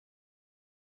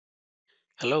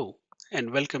Hello and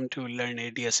welcome to Learn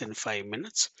ADS in 5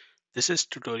 minutes. This is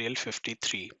tutorial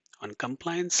 53 on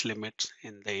compliance limits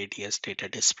in the ADS data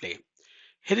display.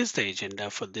 Here is the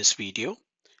agenda for this video,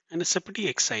 and it's a pretty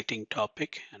exciting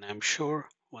topic, and I'm sure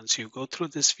once you go through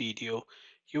this video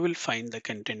you will find the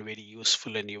content very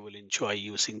useful and you will enjoy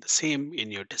using the same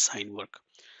in your design work.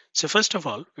 So first of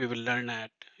all, we will learn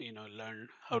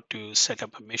how to set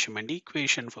up a measurement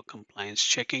equation for compliance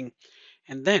checking,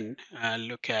 and then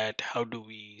look at how do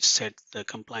we set the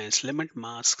compliance limit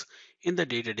masks in the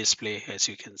data display as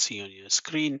you can see on your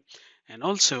screen. And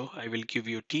also I will give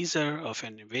you a teaser of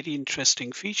a very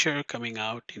interesting feature coming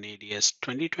out in ADS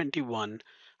 2021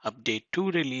 update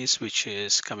 2 release, which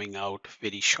is coming out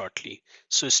very shortly.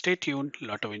 So stay tuned, a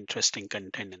lot of interesting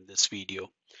content in this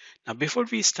video. Now, before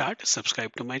we start,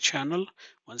 subscribe to my channel.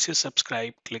 Once you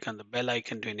subscribe, click on the bell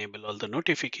icon to enable all the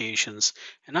notifications.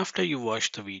 And after you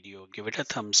watch the video, give it a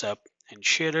thumbs up and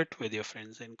share it with your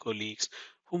friends and colleagues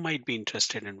who might be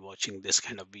interested in watching this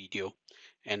kind of video.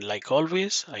 And like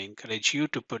always, I encourage you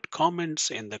to put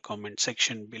comments in the comment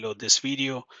section below this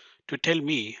video to tell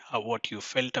me what you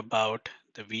felt about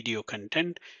the video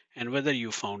content and whether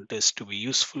you found this to be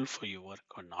useful for your work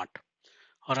or not.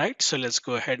 All right, so let's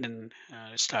go ahead and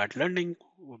start learning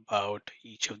about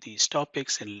each of these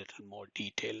topics in a little more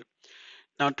detail.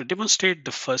 Now, to demonstrate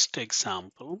the first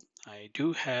example, I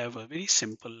do have a very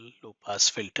simple low pass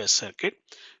filter circuit,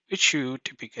 which you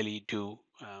typically do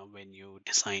when you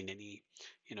design any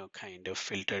kind of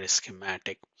filter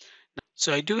schematic.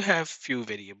 So I do have few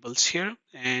variables here,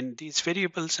 and these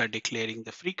variables are declaring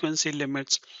the frequency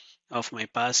limits of my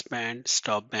pass band,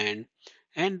 stop band,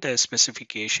 and the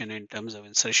specification in terms of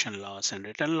insertion loss and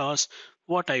return loss,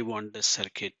 what I want the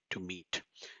circuit to meet.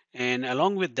 And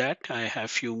along with that, I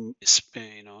have few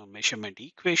measurement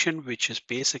equation, which is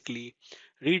basically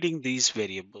reading these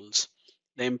variables.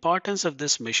 The importance of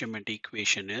this measurement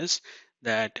equation is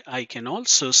that I can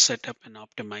also set up an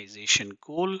optimization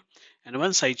goal. And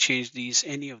once I change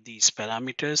any of these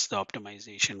parameters, the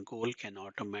optimization goal can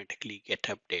automatically get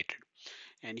updated.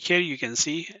 And here you can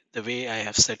see the way I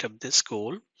have set up this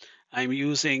goal. I'm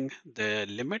using the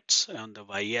limits on the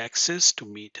y-axis to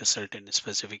meet a certain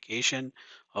specification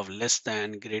of less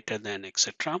than, greater than,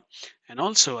 etc. And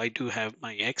also I do have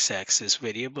my x-axis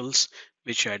variables,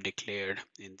 which are declared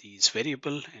in these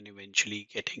variable and eventually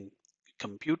getting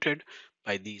computed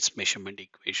by these measurement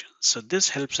equations. So this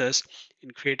helps us in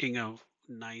creating a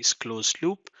nice closed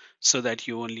loop so that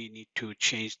you only need to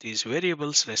change these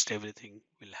variables, rest everything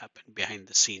will happen behind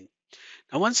the scene.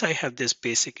 Now, once I have this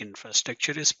basic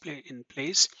infrastructure in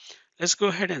place, let's go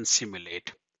ahead and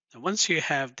simulate. Now, once you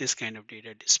have this kind of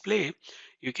data display,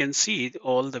 you can see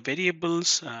all the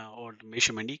variables or the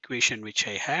measurement equation which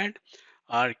I had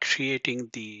are creating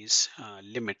these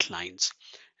limit lines.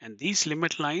 And these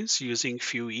limit lines, using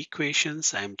few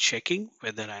equations, I'm checking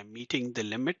whether I'm meeting the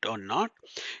limit or not.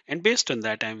 And based on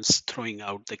that, I'm throwing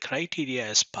out the criteria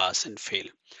as pass and fail.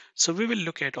 So we will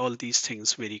look at all these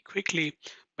things very quickly.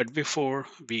 But before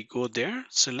we go there,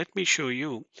 so let me show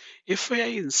you, if I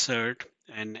insert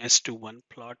an S21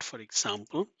 plot, for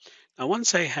example, now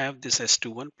once I have this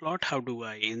S21 plot, how do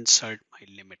I insert my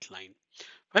limit line?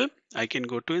 Well, I can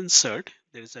go to insert.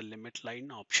 There is a limit line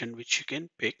option which you can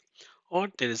pick, or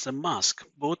there is a mask.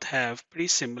 Both have pretty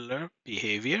similar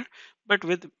behavior, but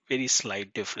with very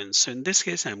slight difference. So in this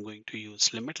case, I'm going to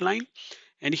use limit line.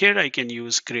 And here I can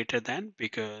use greater than,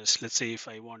 because let's say if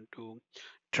I want to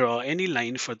draw any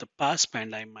line for the pass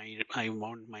band, I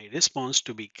want my response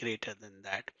to be greater than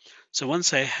that. So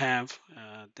once I have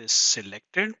this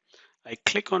selected, I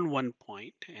click on one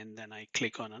point and then I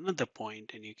click on another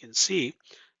point, and you can see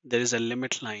there is a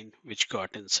limit line which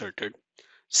got inserted.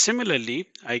 Similarly,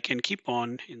 I can keep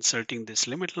on inserting this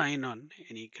limit line on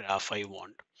any graph I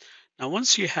want. Now,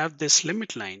 once you have this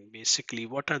limit line, basically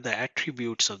what are the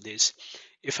attributes of this?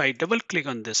 If I double click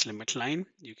on this limit line,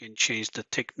 you can change the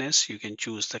thickness, you can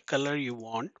choose the color you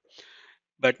want.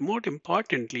 But more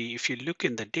importantly, if you look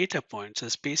in the data points,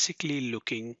 it's basically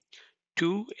looking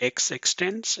two x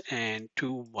extents and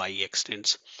two y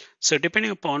extents. So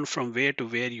depending upon from where to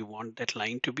where you want that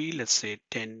line to be, let's say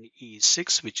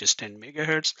 10E6, which is 10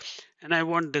 megahertz, and I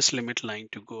want this limit line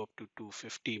to go up to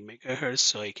 250 megahertz,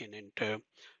 so I can enter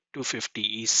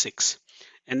 250 E6.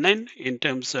 And then in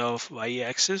terms of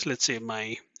y-axis, let's say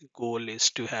my goal is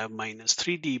to have minus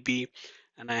 3 dB,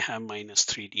 and I have minus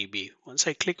 3 dB. Once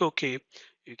I click OK,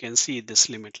 you can see this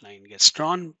limit line gets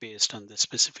drawn based on the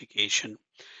specification.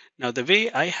 Now the way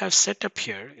I have set up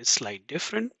here is slightly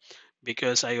different,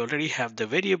 because I already have the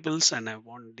variables and I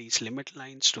want these limit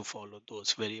lines to follow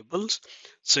those variables.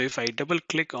 So if I double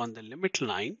click on the limit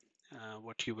line,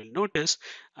 what you will notice,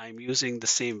 I'm using the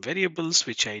same variables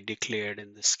which I declared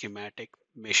in the schematic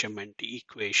measurement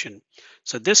equation.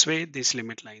 So this way, these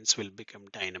limit lines will become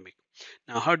dynamic.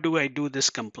 Now, how do I do this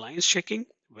compliance checking?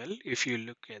 Well, if you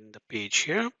look in the page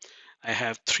here, I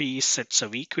have three sets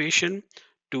of equation,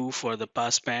 two for the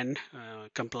passband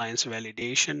compliance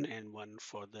validation and one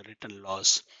for the written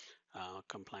loss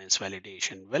compliance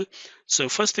validation. Well, so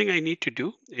first thing I need to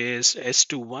do is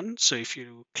S21. So if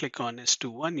you click on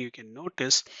S21, you can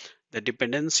notice the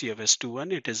dependency of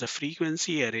S21. It is a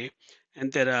frequency array and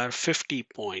there are 50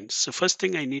 points. So first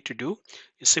thing I need to do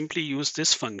is simply use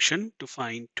this function to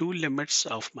find two limits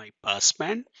of my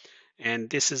passband. And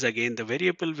this is again the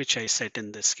variable which I set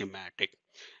in the schematic.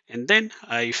 And then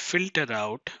I filter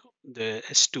out the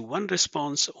S21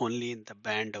 response only in the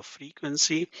band of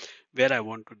frequency where I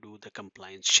want to do the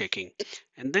compliance checking.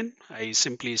 And then I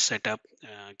simply set up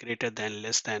greater than,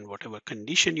 less than, whatever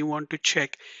condition you want to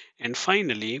check. And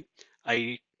finally,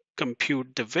 I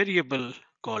compute the variable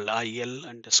called IL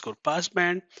underscore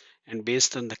passband. And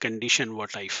based on the condition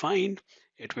what I find,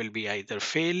 it will be either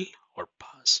fail or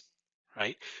pass,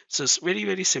 right? So it's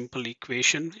very simple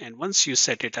equation. And once you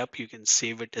set it up, you can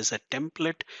save it as a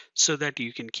template so that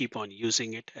you can keep on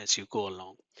using it as you go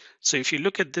along. So if you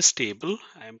look at this table,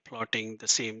 I'm plotting the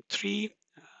same three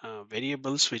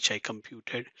variables which I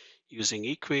computed using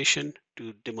equation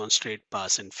to demonstrate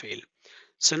pass and fail.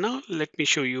 So now let me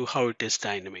show you how it is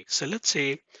dynamic. So let's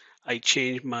say I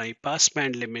change my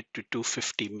passband limit to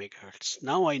 250 megahertz.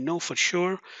 Now I know for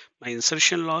sure my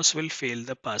insertion loss will fail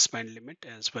the passband limit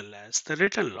as well as the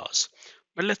return loss.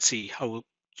 But let's see how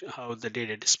the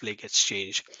data display gets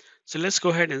changed. So let's go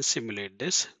ahead and simulate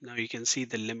this. Now you can see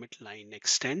the limit line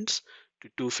extends to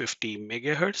 250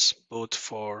 megahertz, both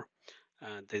for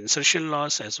the insertion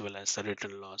loss as well as the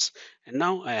return loss. And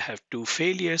now I have two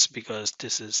failures because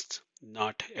this is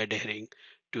not adhering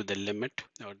to the limit,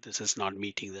 or this is not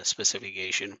meeting the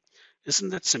specification.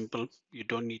 Isn't that simple? You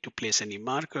don't need to place any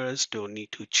markers, don't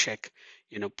need to check,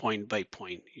 point by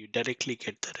point. You directly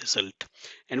get the result.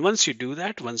 And once you do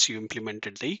that, once you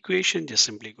implemented the equation, just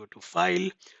simply go to File,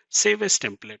 Save as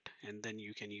Template, and then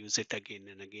you can use it again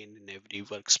and again in every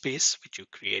workspace which you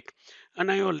create.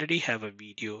 And I already have a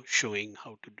video showing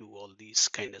how to do all these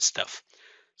kind of stuff.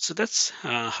 So that's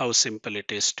how simple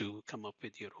it is to come up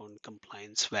with your own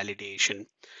compliance validation.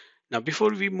 Now, before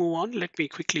we move on, let me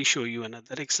quickly show you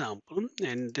another example.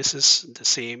 And this is the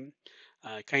same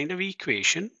kind of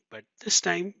equation, but this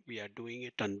time we are doing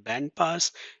it on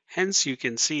bandpass. Hence, you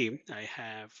can see I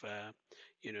have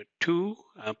two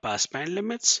passband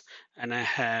limits, and I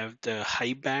have the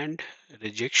high band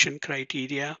rejection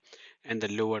criteria and the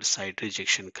lower side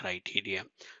rejection criteria.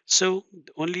 So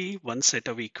only one set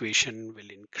of equation will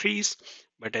increase,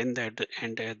 but at the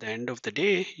end of the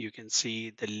day, you can see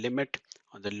the limit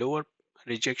on the lower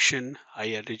rejection,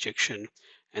 higher rejection,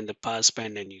 and the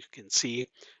passband, and you can see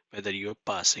whether you're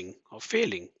passing or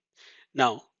failing.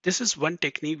 Now, this is one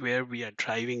technique where we are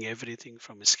driving everything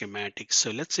from a schematic.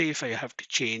 So let's say if I have to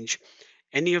change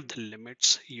any of the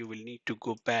limits, you will need to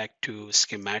go back to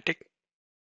schematic.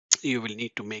 You will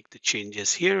need to make the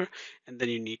changes here, and then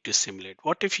you need to simulate.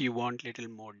 What if you want little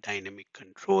more dynamic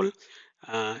control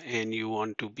and you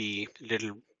want to be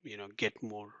little, get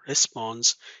more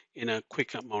response in a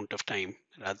quick amount of time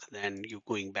rather than you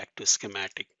going back to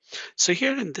schematic. So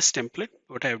here in this template,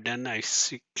 what I've done,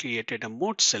 created a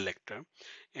mode selector,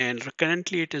 and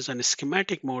currently it is on a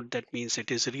schematic mode. That means it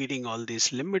is reading all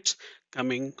these limits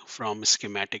coming from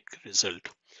schematic result.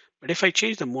 But if I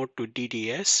change the mode to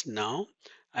DDS, now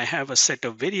I have a set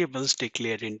of variables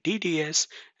declared in DDS,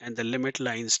 and the limit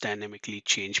lines dynamically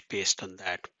change based on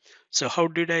that. So how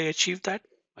did I achieve that?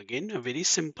 Again, a very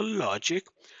simple logic.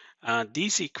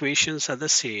 These equations are the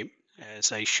same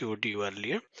as I showed you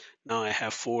earlier. Now I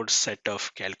have four set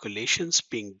of calculations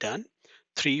being done,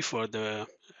 three for the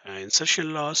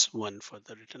insertion loss, one for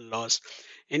the return loss.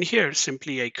 And here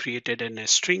simply I created a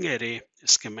string array,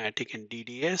 schematic and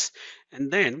DDS,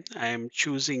 and then I am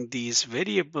choosing these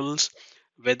variables,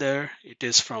 whether it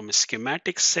is from a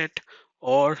schematic set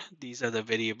or these are the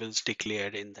variables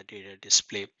declared in the data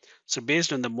display. So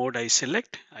based on the mode I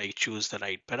select, I choose the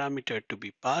right parameter to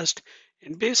be passed.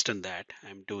 And based on that,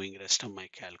 I'm doing rest of my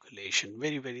calculation.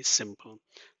 Very simple.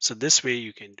 So this way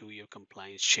you can do your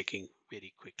compliance checking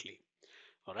very quickly.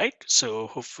 All right, so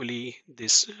hopefully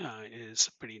this is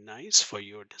pretty nice for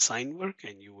your design work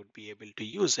and you would be able to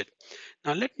use it.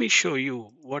 Now let me show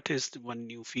you what is the one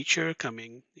new feature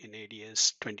coming in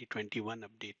ADS 2021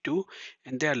 update 2.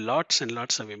 And there are lots and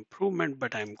lots of improvement,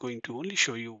 but I'm going to only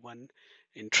show you one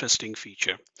interesting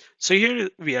feature. So here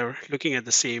we are looking at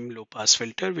the same low pass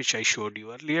filter which I showed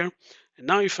you earlier. And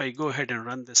now if I go ahead and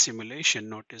run the simulation,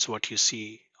 notice what you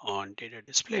see on data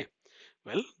display.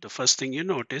 Well, the first thing you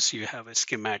notice, you have a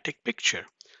schematic picture.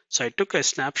 So I took a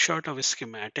snapshot of a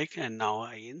schematic and now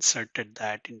I inserted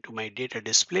that into my data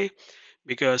display,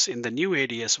 because in the new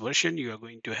ADS version you are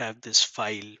going to have this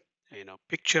file,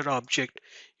 picture object.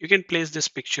 You can place this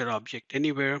picture object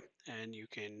anywhere and you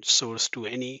can source to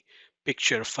any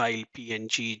picture file,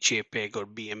 PNG, JPEG or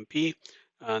BMP,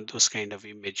 those kind of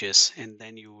images, and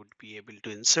then you would be able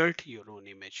to insert your own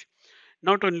image.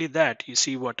 Not only that, you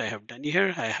see what I have done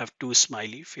here. I have two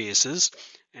smiley faces,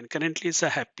 and currently it's a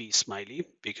happy smiley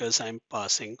because I'm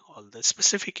passing all the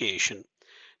specification.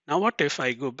 Now, what if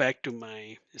I go back to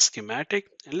my schematic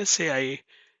and let's say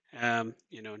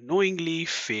knowingly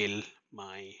fail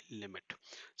my limit.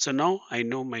 So now I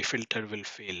know my filter will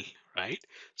fail, right?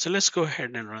 So let's go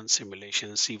ahead and run simulation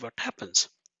and see what happens.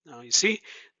 Now you see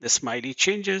the smiley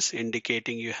changes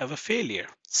indicating you have a failure.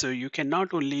 So you can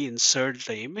not only insert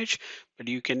the image, but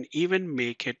you can even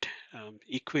make it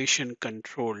equation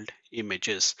controlled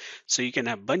images. So you can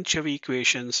have bunch of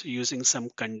equations using some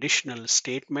conditional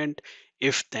statement.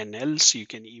 If then else, you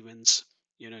can even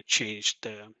change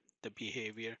the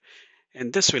behavior,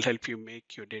 and this will help you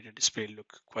make your data display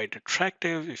look quite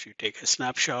attractive if you take a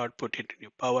snapshot, put it in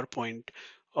your PowerPoint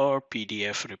or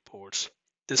PDF reports.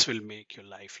 This will make your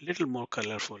life a little more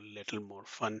colorful, little more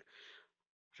fun.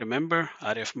 Remember,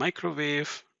 RF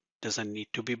microwave doesn't need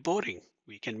to be boring.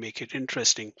 We can make it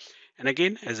interesting. And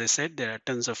again, as I said, there are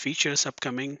tons of features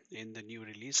upcoming in the new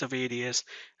release of ADS,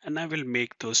 and I will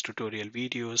make those tutorial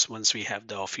videos once we have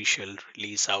the official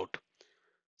release out.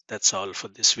 That's all for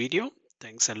this video.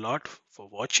 Thanks a lot for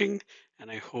watching,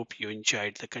 and I hope you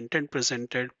enjoyed the content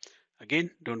presented.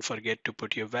 Again, don't forget to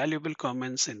put your valuable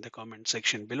comments in the comment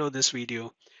section below this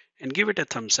video and give it a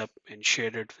thumbs up and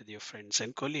share it with your friends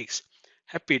and colleagues.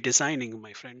 Happy designing,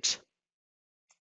 my friends.